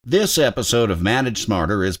This episode of Manage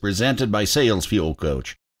Smarter is presented by Sales Fuel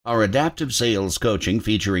Coach, our adaptive sales coaching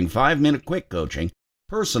featuring 5-minute quick coaching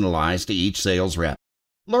personalized to each sales rep.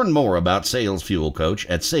 Learn more about Sales Fuel Coach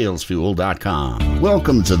at salesfuel.com.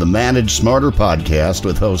 Welcome to the Manage Smarter podcast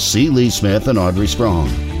with hosts C. Lee Smith and Audrey Strong.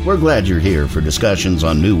 We're glad you're here for discussions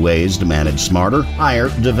on new ways to manage smarter, hire,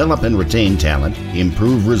 develop and retain talent,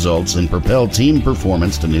 improve results, and propel team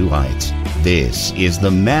performance to new heights. This is the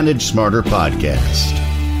Manage Smarter podcast.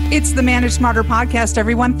 It's the Manage Smarter podcast,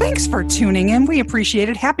 everyone. Thanks for tuning in. We appreciate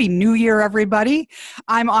it. Happy New Year, everybody.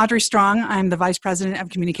 I'm Audrey Strong. I'm the Vice President of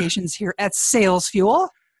Communications here at Sales Fuel.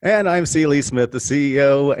 And I'm C. Lee Smith, the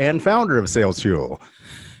CEO and founder of Sales Fuel.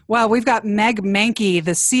 Well, we've got Meg Mankey,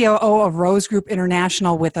 the COO of Rose Group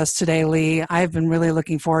International, with us today, Lee. I've been really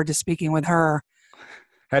looking forward to speaking with her.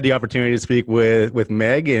 Had the opportunity to speak with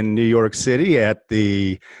Meg in New York City at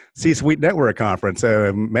the C-Suite Network Conference.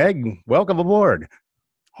 Meg, welcome aboard.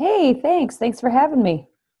 Hey, thanks. Thanks for having me.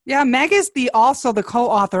 Yeah, Meg is also the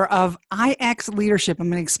co-author of IX Leadership. I'm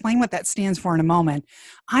going to explain what that stands for in a moment.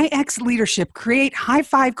 IX Leadership, create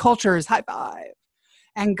high-five cultures, high-five,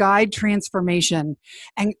 and guide transformation.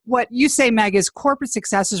 And what you say, Meg, is corporate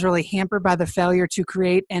success is really hampered by the failure to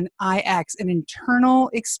create an IX, an internal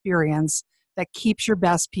experience that keeps your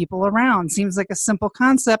best people around. Seems like a simple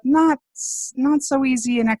concept, not so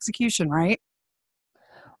easy in execution, right?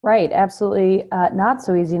 Right, absolutely. Not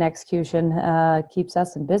so easy in execution. Keeps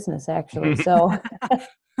us in business, actually. So,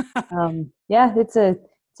 yeah, it's a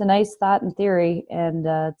nice thought and theory, and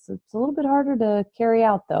it's a little bit harder to carry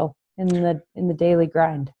out though in the daily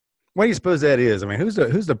grind. What do you suppose that is? I mean, who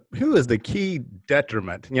is the key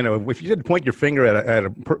detriment? You know, if you did point your finger at a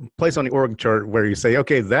place on the org chart where you say,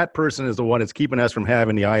 okay, that person is the one that's keeping us from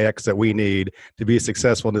having the IX that we need to be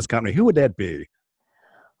successful in this company, who would that be?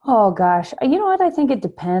 Oh gosh, you know what? I think it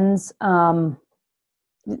depends,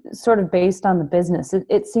 sort of based on the business.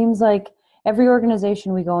 It seems like every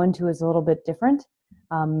organization we go into is a little bit different,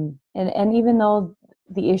 and even though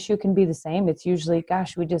the issue can be the same, it's usually,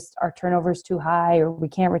 gosh, our turnover is too high, or we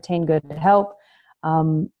can't retain good help.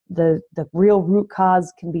 The real root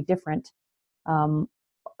cause can be different a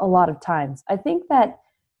lot of times. I think that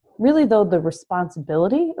really, though, the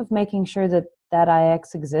responsibility of making sure that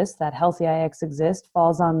IX exists, that healthy IX exists,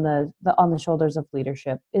 falls on the shoulders of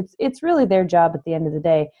leadership. It's really their job at the end of the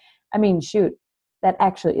day. I mean, shoot, that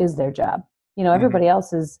actually is their job. You know, everybody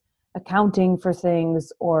else is accounting for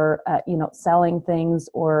things, or selling things,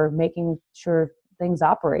 or making sure things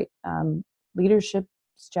operate. Leadership's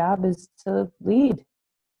job is to lead.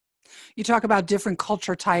 You talk about different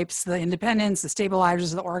culture types, the independents, the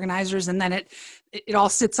stabilizers, the organizers, and then it all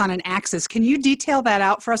sits on an axis. Can you detail that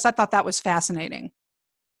out for us? I thought that was fascinating.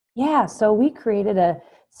 Yeah, so we created a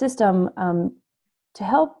system to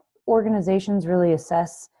help organizations really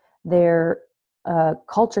assess their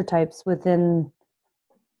culture types within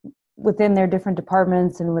their different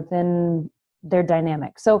departments and within their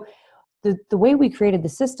dynamic. So the way we created the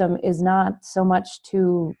system is not so much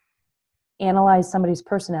to analyze somebody's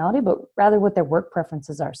personality, but rather what their work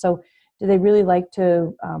preferences are. So do they really like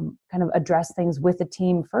to kind of address things with a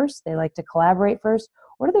team first? They like to collaborate first?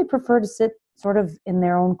 Or do they prefer to sit sort of in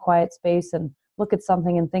their own quiet space and look at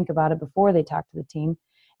something and think about it before they talk to the team?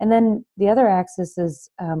 And then the other axis is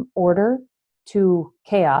order to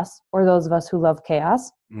chaos, or those of us who love chaos,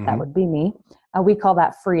 that would be me. We call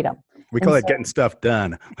that freedom. We call it getting stuff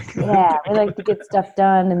done. Yeah, we like to get stuff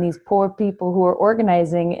done, and these poor people who are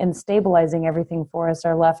organizing and stabilizing everything for us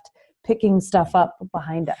are left picking stuff up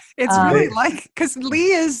behind us. It's really because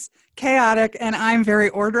Lee is chaotic and I'm very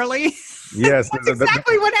orderly. Yes. That's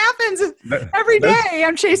exactly what happens every day.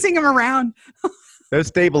 I'm chasing him around. Those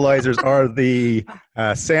stabilizers are the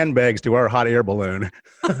sandbags to our hot air balloon.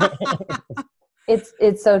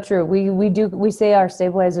 It's so true. We say our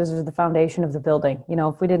stabilizers are the foundation of the building. You know,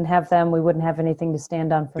 if we didn't have them, we wouldn't have anything to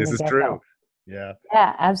stand on from the get-go. This is true. Yeah.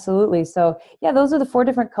 Yeah, absolutely. So yeah, those are the 4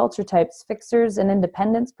 different culture types. Fixers and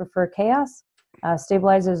independents prefer chaos.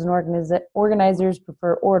 Stabilizers and organizers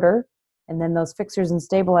prefer order. And then those fixers and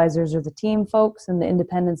stabilizers are the team folks, and the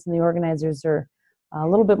independents and the organizers are a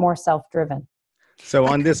little bit more self-driven. So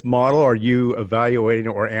on this model, are you evaluating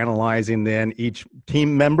or analyzing then each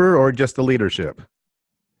team member or just the leadership?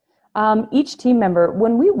 Each team member,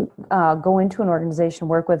 when we go into an organization,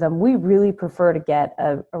 work with them, we really prefer to get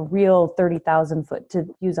a real 30,000 foot, to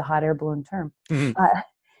use a hot air balloon term,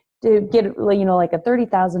 to get, like a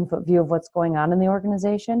 30,000 foot view of what's going on in the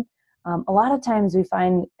organization. A lot of times we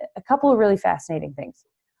find a couple of really fascinating things.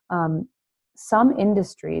 Some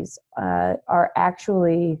industries are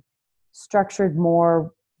actually structured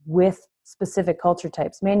more with specific culture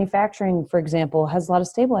types. Manufacturing, for example, has a lot of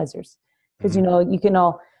stabilizers because, Mm-hmm. you can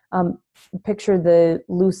all picture the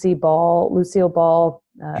Lucille Ball,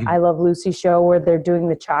 I Love Lucy show where they're doing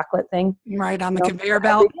the chocolate thing. Right on the You know, conveyor every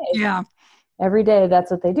belt. day. Yeah. Every day,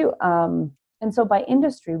 that's what they do. And so by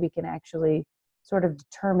industry, we can actually sort of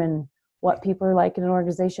determine what people are like in an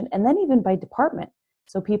organization, and then even by department.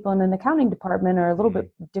 So people in an accounting department are a little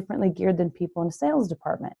bit differently geared than people in a sales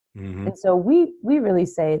department. Mm-hmm. And so we really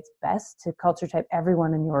say it's best to culture type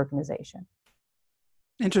everyone in the organization.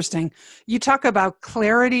 Interesting. You talk about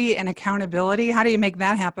clarity and accountability. How do you make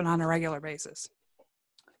that happen on a regular basis?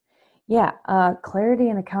 Yeah, clarity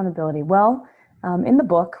and accountability. Well, in the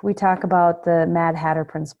book, we talk about the Mad Hatter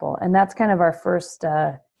principle, and that's kind of our first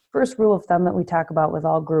rule of thumb that we talk about with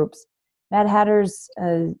all groups. Mad Hatters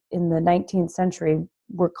in the 19th century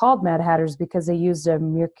were called Mad Hatters because they used a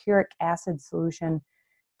mercuric acid solution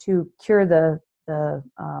to cure the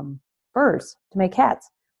furs to make hats.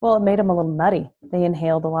 Well, it made them a little nutty. They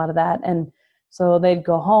inhaled a lot of that, and so they'd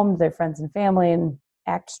go home to their friends and family and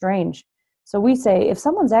act strange. So we say, if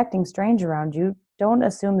someone's acting strange around you, don't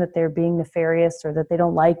assume that they're being nefarious or that they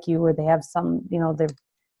don't like you or they have some, they're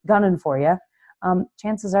gunning for you.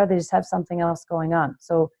 Chances are they just have something else going on.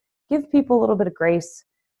 So give people a little bit of grace,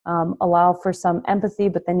 allow for some empathy,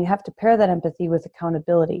 but then you have to pair that empathy with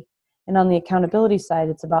accountability. And on the accountability side,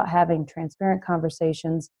 it's about having transparent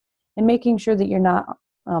conversations and making sure that you're not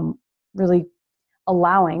really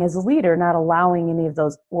allowing, as a leader, not allowing any of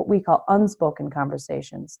those, what we call unspoken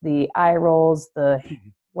conversations, the eye rolls, the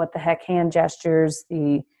what the heck hand gestures,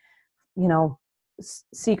 the,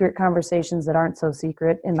 secret conversations that aren't so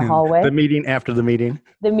secret in the hallway. The meeting after the meeting.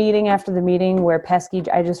 The meeting after the meeting where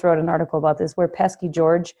I just wrote an article about this, where pesky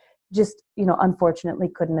George just, unfortunately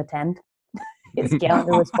couldn't attend. His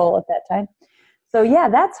calendar was full at that time. So yeah,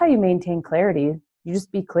 that's how you maintain clarity. You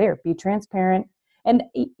just be clear, be transparent. And,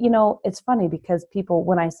 it's funny because people,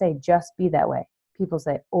 when I say just be that way, people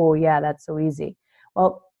say, oh yeah, that's so easy.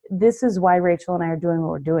 Well, this is why Rachel and I are doing what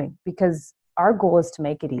we're doing, because our goal is to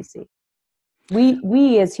make it easy.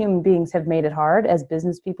 We as human beings have made it hard. As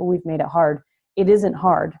business people, we've made it hard. It isn't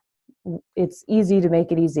hard. It's easy to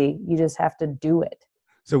make it easy. You just have to do it.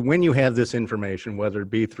 So when you have this information, whether it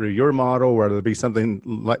be through your model, whether it be something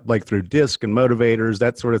like through DISC and motivators,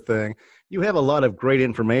 that sort of thing, you have a lot of great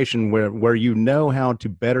information where you know how to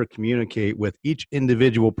better communicate with each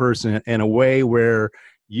individual person in a way where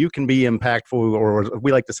you can be impactful, or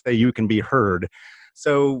we like to say you can be heard.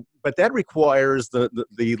 So, but that requires the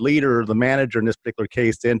leader, the manager in this particular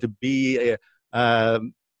case, then to be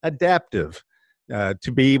adaptive.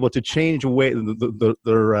 To be able to change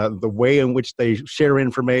the way in which they share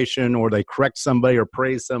information, or they correct somebody or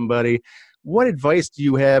praise somebody. What advice do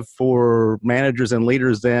you have for managers and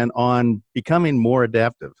leaders then on becoming more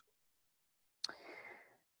adaptive?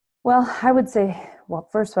 Well, I would say,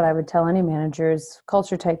 first what I would tell any manager is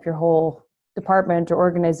culture type your whole department or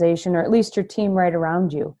organization, or at least your team right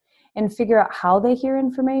around you, and figure out how they hear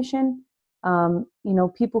information.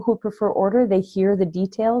 People who prefer order, they hear the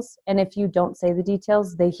details. And if you don't say the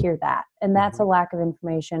details, they hear that. And that's a lack of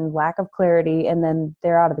information, lack of clarity, and then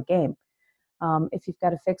they're out of the game. If you've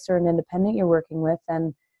got a fixer, an independent you're working with,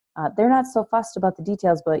 then they're not so fussed about the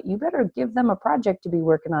details, but you better give them a project to be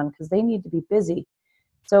working on because they need to be busy.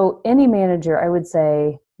 So any manager, I would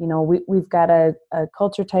say, we've got a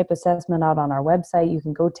culture type assessment out on our website. You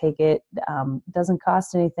can go take it. Doesn't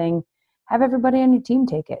cost anything. Have everybody on your team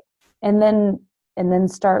take it. And then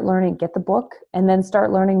start learning, get the book, and then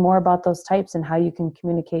start learning more about those types and how you can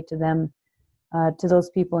communicate to them, to those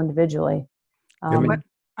people individually. I was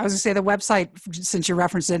going to say the website, since you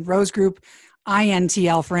referenced it, Rose Group,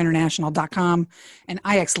 INTL for international.com and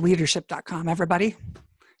IXleadership.com. Everybody.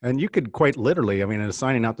 And you could quite literally,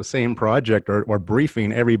 assigning out the same project or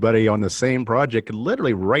briefing everybody on the same project could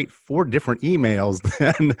literally write 4 different emails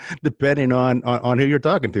then, depending on who you're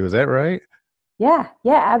talking to. Is that right? Yeah,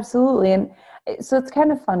 absolutely. And so it's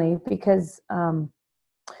kind of funny because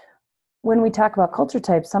when we talk about culture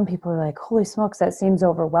types, some people are like, holy smokes, that seems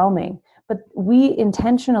overwhelming. But we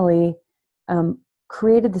intentionally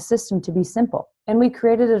created the system to be simple. And we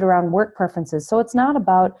created it around work preferences. So it's not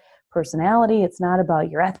about personality. It's not about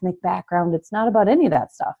your ethnic background. It's not about any of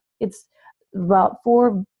that stuff. It's about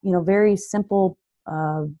 4, very simple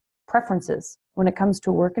preferences when it comes to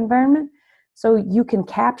a work environment. So you can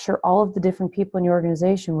capture all of the different people in your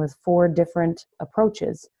organization with 4 different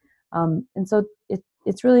approaches. And so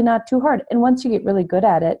it's really not too hard. And once you get really good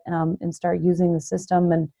at it and start using the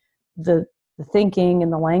system and the thinking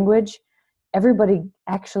and the language, everybody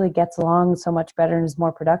actually gets along so much better and is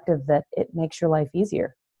more productive that it makes your life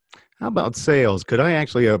easier. How about sales? Could I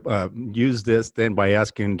actually use this then by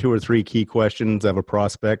asking 2 or 3 key questions of a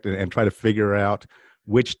prospect and try to figure out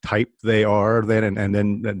which type they are then and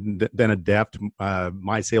then adapt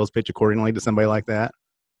my sales pitch accordingly to somebody like that?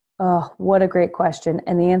 Oh, what a great question.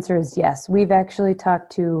 And the answer is yes. We've actually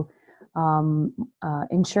talked to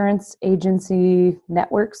insurance agency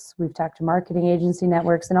networks. We've talked to marketing agency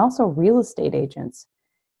networks and also real estate agents.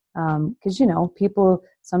 Because,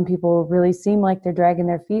 some people really seem like they're dragging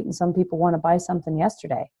their feet and some people want to buy something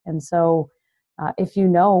yesterday. And so if you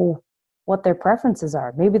know what their preferences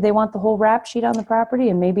are, maybe they want the whole rap sheet on the property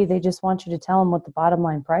and maybe they just want you to tell them what the bottom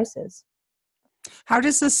line price is. How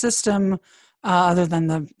does the system, other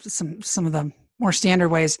than some of the more standard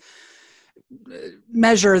ways,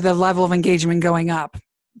 measure the level of engagement going up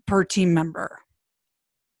per team member?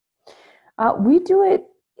 We do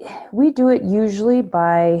it usually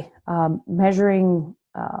by measuring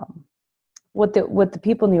what the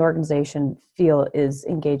people in the organization feel is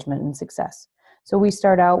engagement and success. So we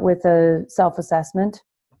start out with a self-assessment,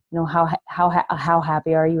 how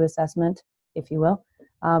happy are you assessment, if you will,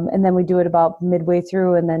 and then we do it about midway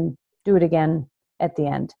through, and then do it again at the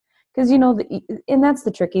end. Because and that's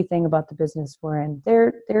the tricky thing about the business we're in.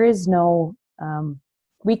 There is no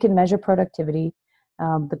we can measure productivity,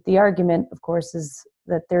 but the argument, of course, is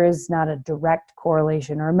that there is not a direct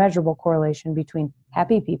correlation or a measurable correlation between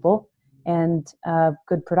happy people and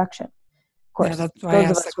good production. Of course, that's why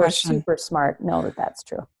those of us who are super smart know that that's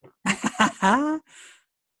true. I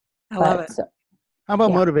love it. So, how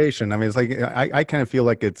about motivation? I mean, it's like I kind of feel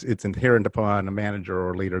like it's inherent upon a manager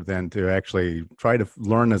or leader then to actually try to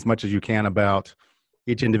learn as much as you can about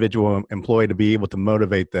each individual employee to be able to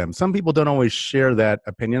motivate them. Some people don't always share that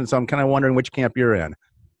opinion, so I'm kind of wondering which camp you're in.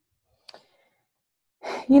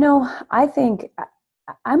 I think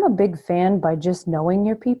I'm a big fan by just knowing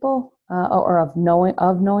your people, or of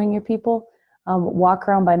knowing your people. Walk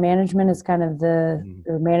around by management is kind of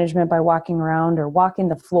or management by walking around, or walking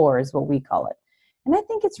the floor is what we call it. And I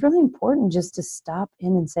think it's really important just to stop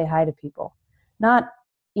in and say hi to people. Not,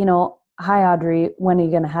 hi, Audrey, when are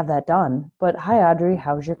you going to have that done? But hi, Audrey,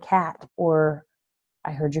 how's your cat? Or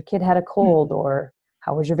I heard your kid had a cold, or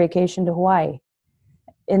how was your vacation to Hawaii?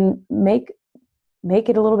 And make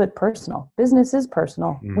it a little bit personal. Business is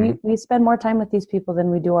personal. Mm-hmm. We spend more time with these people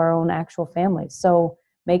than we do our own actual families. So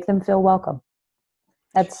make them feel welcome.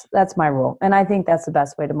 That's my rule. And I think that's the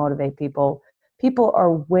best way to motivate people. People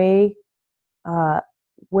are way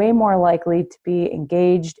more likely to be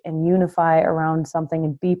engaged and unify around something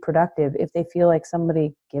and be productive if they feel like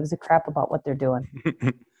somebody gives a crap about what they're doing.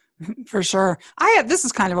 For sure. This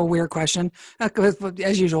is kind of a weird question.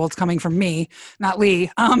 As usual, it's coming from me, not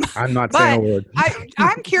Lee. I'm not saying a word.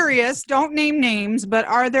 I'm curious, don't name names, but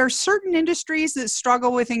are there certain industries that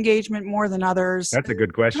struggle with engagement more than others? That's a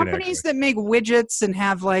good question. Companies that make widgets and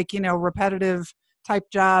have repetitive type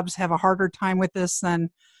jobs have a harder time with this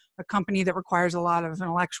than a company that requires a lot of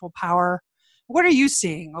intellectual power. What are you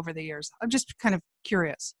seeing over the years? I'm just kind of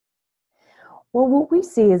curious. Well, what we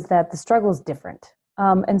see is that the struggle is different.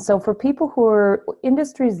 And so for people who are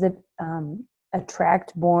industries that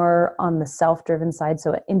attract more on the self-driven side,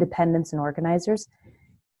 so independents and organizers,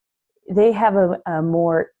 they have a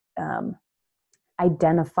more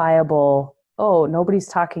identifiable, nobody's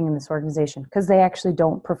talking in this organization, because they actually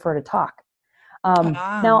don't prefer to talk.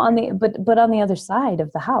 Now on the other side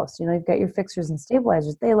of the house, you've got your fixers and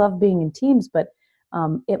stabilizers. They love being in teams, but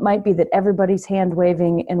it might be that everybody's hand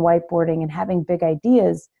waving and whiteboarding and having big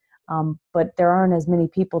ideas, but there aren't as many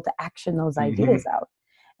people to action those ideas out.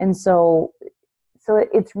 And so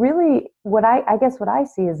it's really what I guess what I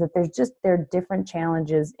see is that there are different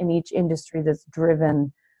challenges in each industry that's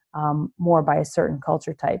driven more by a certain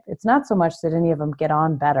culture type. It's not so much that any of them get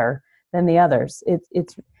on better than the others.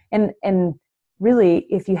 And really,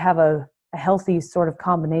 if you have a healthy sort of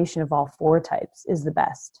combination of all 4 types is the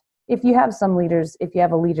best. If you have a leader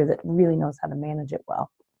that really knows how to manage it well.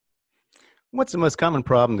 What's the most common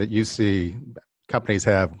problem that you see companies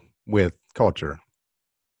have with culture?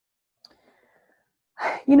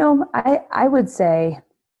 I would say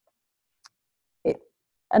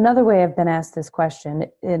another way I've been asked this question,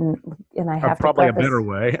 and I have probably to preface, a better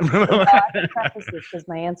way. I have to preface this because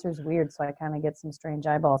my answer is weird, so I kind of get some strange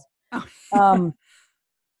eyeballs. I've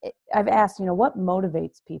asked, what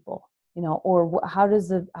motivates people, or how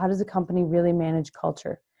does a company really manage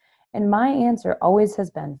culture? And my answer always has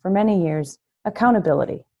been, for many years,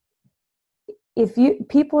 accountability.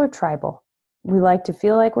 People are tribal. We like to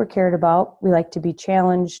feel like we're cared about. We like to be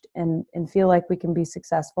challenged and feel like we can be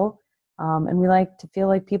successful. And we like to feel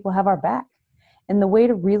like people have our back. And the way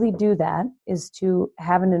to really do that is to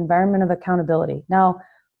have an environment of accountability. Now,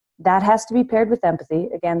 that has to be paired with empathy.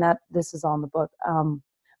 Again, this is all in the book.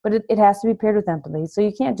 But it has to be paired with empathy. So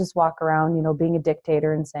you can't just walk around, being a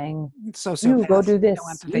dictator and saying, you go do this,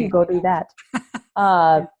 you go do that.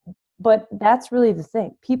 But that's really the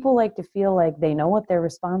thing. People like to feel like they know what they're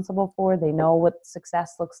responsible for. They know what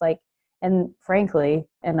success looks like. And frankly,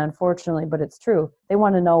 and unfortunately, but it's true, they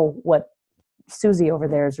want to know what Susie over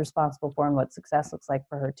there is responsible for and what success looks like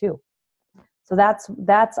for her too. So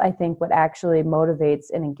that's I think what actually motivates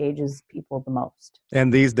and engages people the most.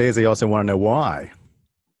 And these days they also want to know why.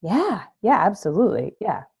 Yeah, absolutely.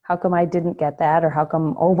 Yeah. How come I didn't get that, or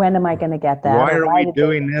when am I going to get that? Why are we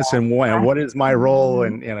doing this, and when? What is my role?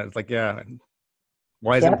 And it's like,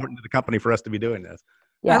 why is it important to the company for us to be doing this?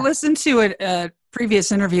 Yeah. I listened to a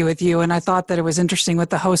previous interview with you, and I thought that it was interesting what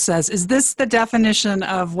the host says. Is this the definition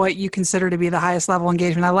of what you consider to be the highest level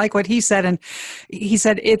engagement? I like what he said, and he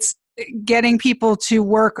said it's getting people to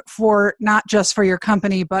work for not just for your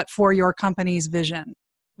company, but for your company's vision.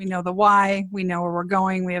 We know the why, we know where we're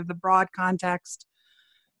going, we have the broad context.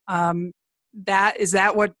 Is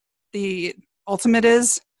that what the ultimate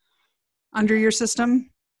is under your system?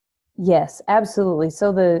 Yes, absolutely.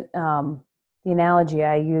 So the analogy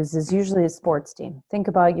I use is usually a sports team. Think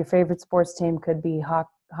about your favorite sports team. Could be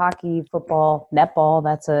hockey, football, netball.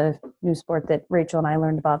 That's a new sport that Rachel and I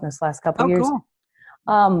learned about in this last couple of years.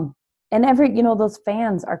 Cool. And those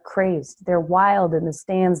fans are crazed. They're wild in the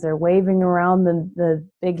stands. They're waving around the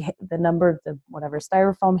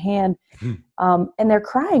styrofoam hand, and they're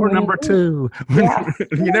crying. Or number 2. Yeah.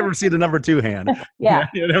 You never see the number 2 hand. Yeah.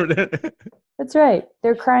 That's right.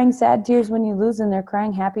 They're crying sad tears when you lose, and they're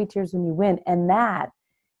crying happy tears when you win. And that,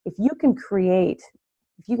 if you can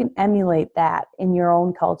emulate that in your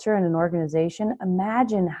own culture and an organization,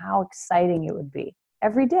 imagine how exciting it would be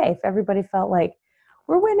every day if everybody felt like,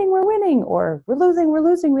 we're winning, or we're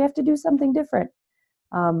losing, we have to do something different.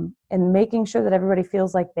 And making sure that everybody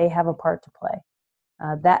feels like they have a part to play.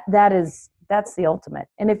 That's the ultimate.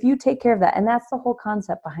 And if you take care of that, and that's the whole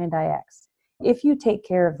concept behind IX, if you take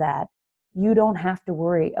care of that, you don't have to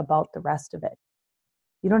worry about the rest of it.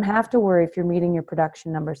 You don't have to worry if you're meeting your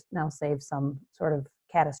production numbers, now save some sort of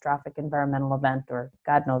catastrophic environmental event or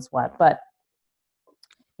God knows what, but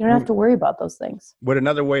you don't have to worry about those things. Would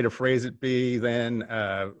another way to phrase it be then,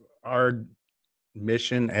 our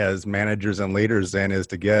mission as managers and leaders then is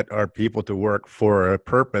to get our people to work for a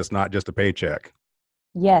purpose, not just a paycheck?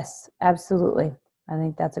 Yes, absolutely. I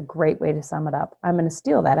think that's a great way to sum it up. I'm going to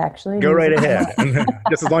steal that, actually. Go right ahead.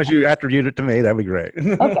 Just as long as you attribute it to me, that'd be great.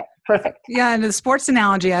 Okay, perfect. Yeah, and the sports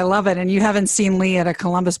analogy, I love it. And you haven't seen Lee at a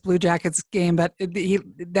Columbus Blue Jackets game, but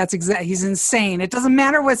he's insane. It doesn't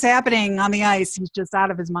matter what's happening on the ice. He's just out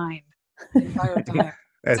of his mind the entire time.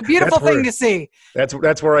 It's a beautiful thing to see.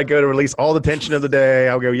 That's where I go to release all the tension of the day.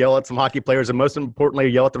 I'll go yell at some hockey players, and most importantly,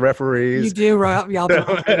 yell at the referees. You do yell at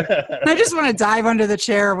the I just want to dive under the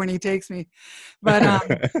chair when he takes me. But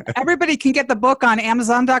everybody can get the book on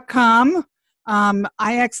Amazon.com,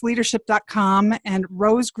 ixleadership.com, and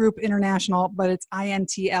Rose Group International, but it's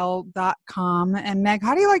intl.com. And Meg,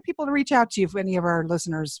 how do you like people to reach out to you if any of our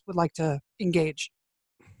listeners would like to engage?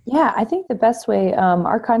 Yeah, I think the best way,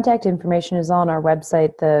 our contact information is on our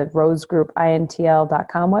website, the Rose Group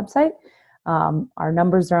intl.com website. Our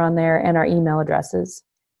numbers are on there, and our email addresses.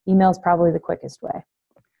 Email is probably the quickest way.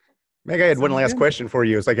 Meg, I had one last question for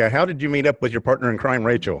you. It's like, how did you meet up with your partner in crime,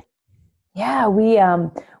 Rachel? Yeah, we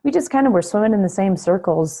just kind of were swimming in the same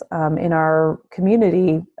circles in our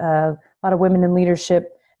community. A lot of women in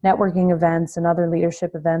leadership networking events and other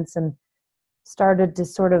leadership events, and started to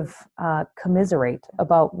sort of commiserate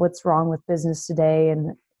about what's wrong with business today,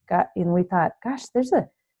 and we thought, gosh, there's a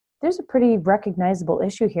pretty recognizable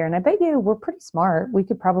issue here, and I bet you we're pretty smart. We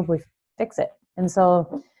could probably fix it. And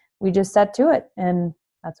so we just set to it, and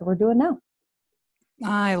that's what we're doing now.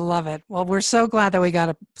 I love it. Well, we're so glad that we got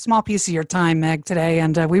a small piece of your time, Meg, today,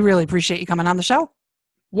 and we really appreciate you coming on the show.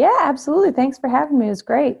 Yeah, absolutely. Thanks for having me. It was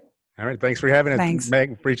great. All right. Thanks for having us. Thanks,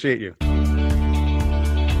 Meg. Appreciate you.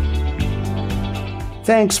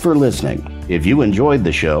 Thanks for listening. If you enjoyed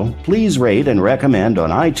the show, please rate and recommend on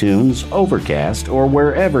iTunes, Overcast, or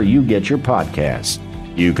wherever you get your podcasts.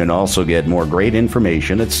 You can also get more great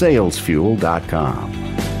information at salesfuel.com.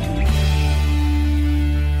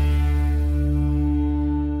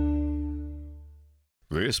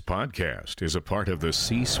 This podcast is a part of the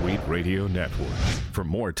C-Suite Radio Network. For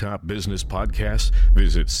more top business podcasts,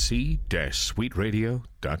 visit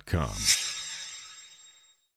c-suiteradio.com.